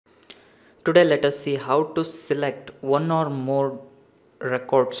Today let us see how to select one or more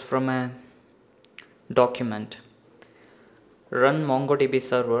records from a document. Run MongoDB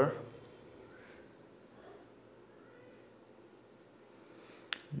server.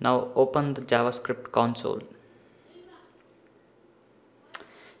 Now open the JavaScript console.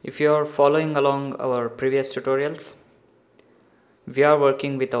 If you are following along our previous tutorials, we are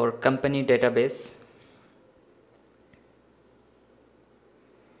working with our company database,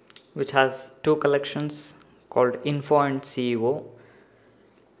 which has two collections called info and CEO.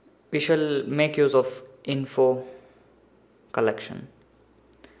 We shall make use of info collection.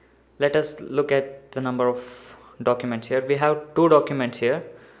 Let us look at the number of documents here. We have two documents here.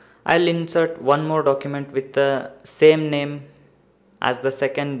 I'll insert one more document with the same name as the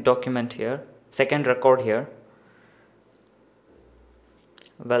second document here, second record here.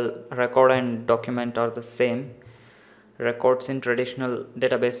 Well, record and document are the same. Records in traditional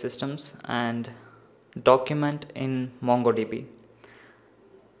database systems and document in MongoDB.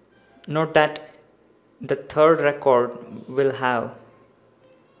 Note that the third record will have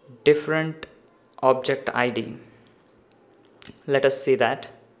different object ID. Let us see that.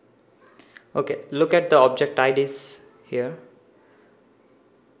 Okay, look at the object IDs here.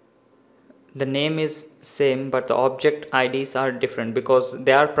 The name is same, but the object IDs are different because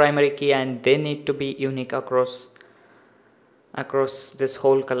they are primary key and they need to be unique across this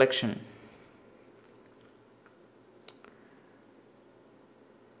whole collection.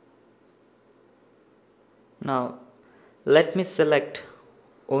 Now let me select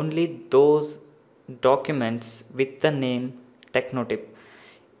only those documents with the name Technotip.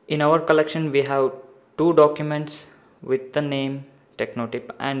 In our collection we have two documents with the name Technotip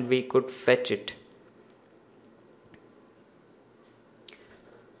and we could fetch it.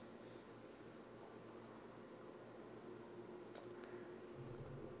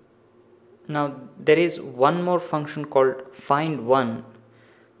 Now there is one more function called findOne,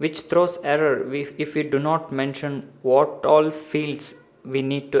 which throws error if we do not mention what all fields we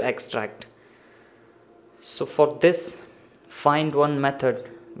need to extract. So for this findOne method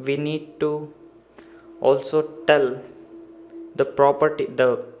we need to also tell the property,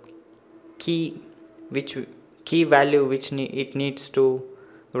 the key value which it needs to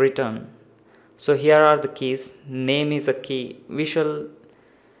return. So here are the keys. Name is a key. We shall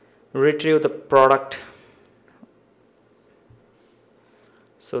retrieve the product.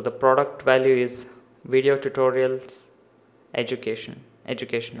 So the product value is video tutorials educational.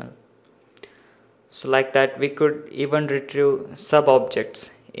 So like that we could even retrieve sub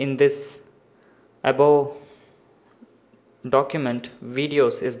objects. In this above document,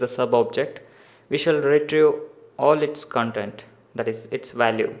 videos is the sub object. We shall retrieve all its content, that is its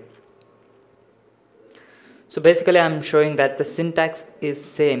value. So basically I am showing that the syntax is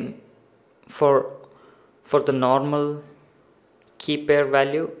same for the normal key pair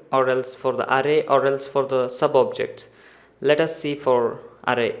value, or else for the array, or else for the sub objects. Let us see for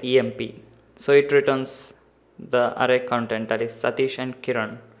array emp. So it returns the array content, that is Satish and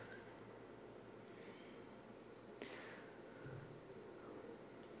Kiran.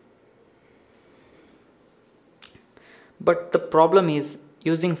 But the problem is,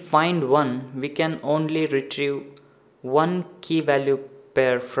 using findOne we can only retrieve one key value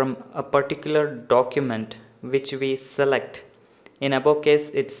pair from a particular document which we select. In above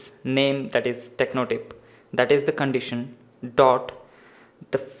case it's name, that is Technotip, that is the condition, dot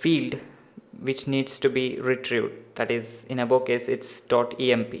the field which needs to be retrieved, that is in above case it's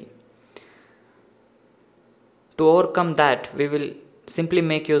 .emp. To overcome that we will simply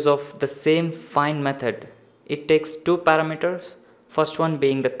make use of the same find method. It takes two parameters, first one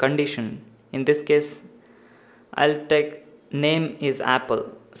being the condition. In this case I'll take name is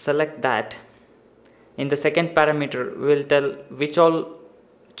apple, select that. In the second parameter we will tell which all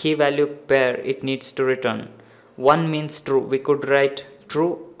key value pair it needs to return. One means true, we could write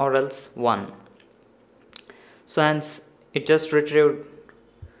true or else 1. So hence it just retrieved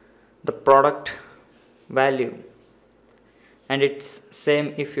the product value, and it's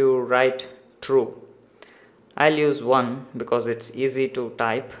same if you write true. I'll use 1 because it's easy to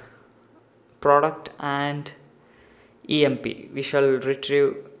type. Product and emp, we shall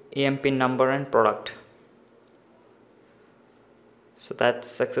retrieve emp number and product. So that's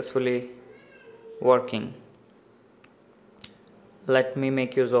successfully working. Let me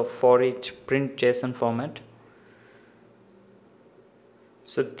make use of for each print JSON format.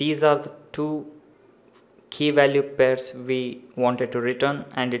 So these are the two key value pairs we wanted to return,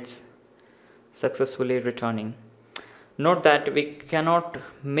 and it's successfully returning. Note that we cannot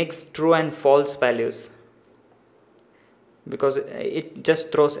mix true and false values because it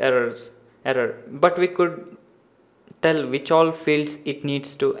just throws errors. error, but we could tell which all fields it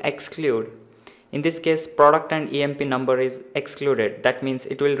needs to exclude. In this case, product and EMP number is excluded. That means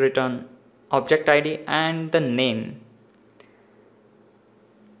it will return object ID and the name.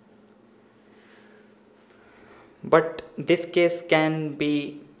 But this case can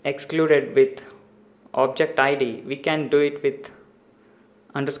be excluded with object ID. We can do it with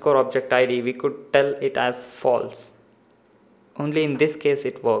underscore object ID. We could tell it as false. Only in this case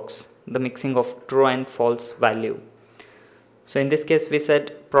it works, the mixing of true and false value. So in this case we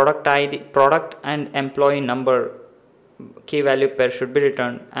said product ID, product and employee number key value pair should be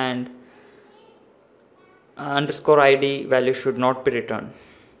returned, and underscore ID value should not be returned.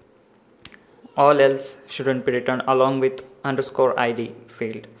 All else shouldn't be returned along with underscore ID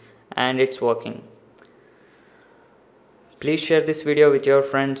field, and it's working. Please share this video with your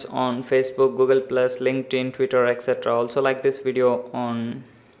friends on Facebook, Google+, LinkedIn, Twitter, etc. Also like this video on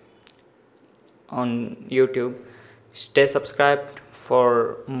YouTube. Stay subscribed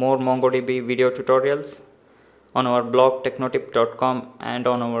for more MongoDB video tutorials on our blog technotip.com and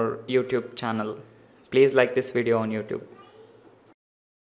on our YouTube channel. Please like this video on YouTube.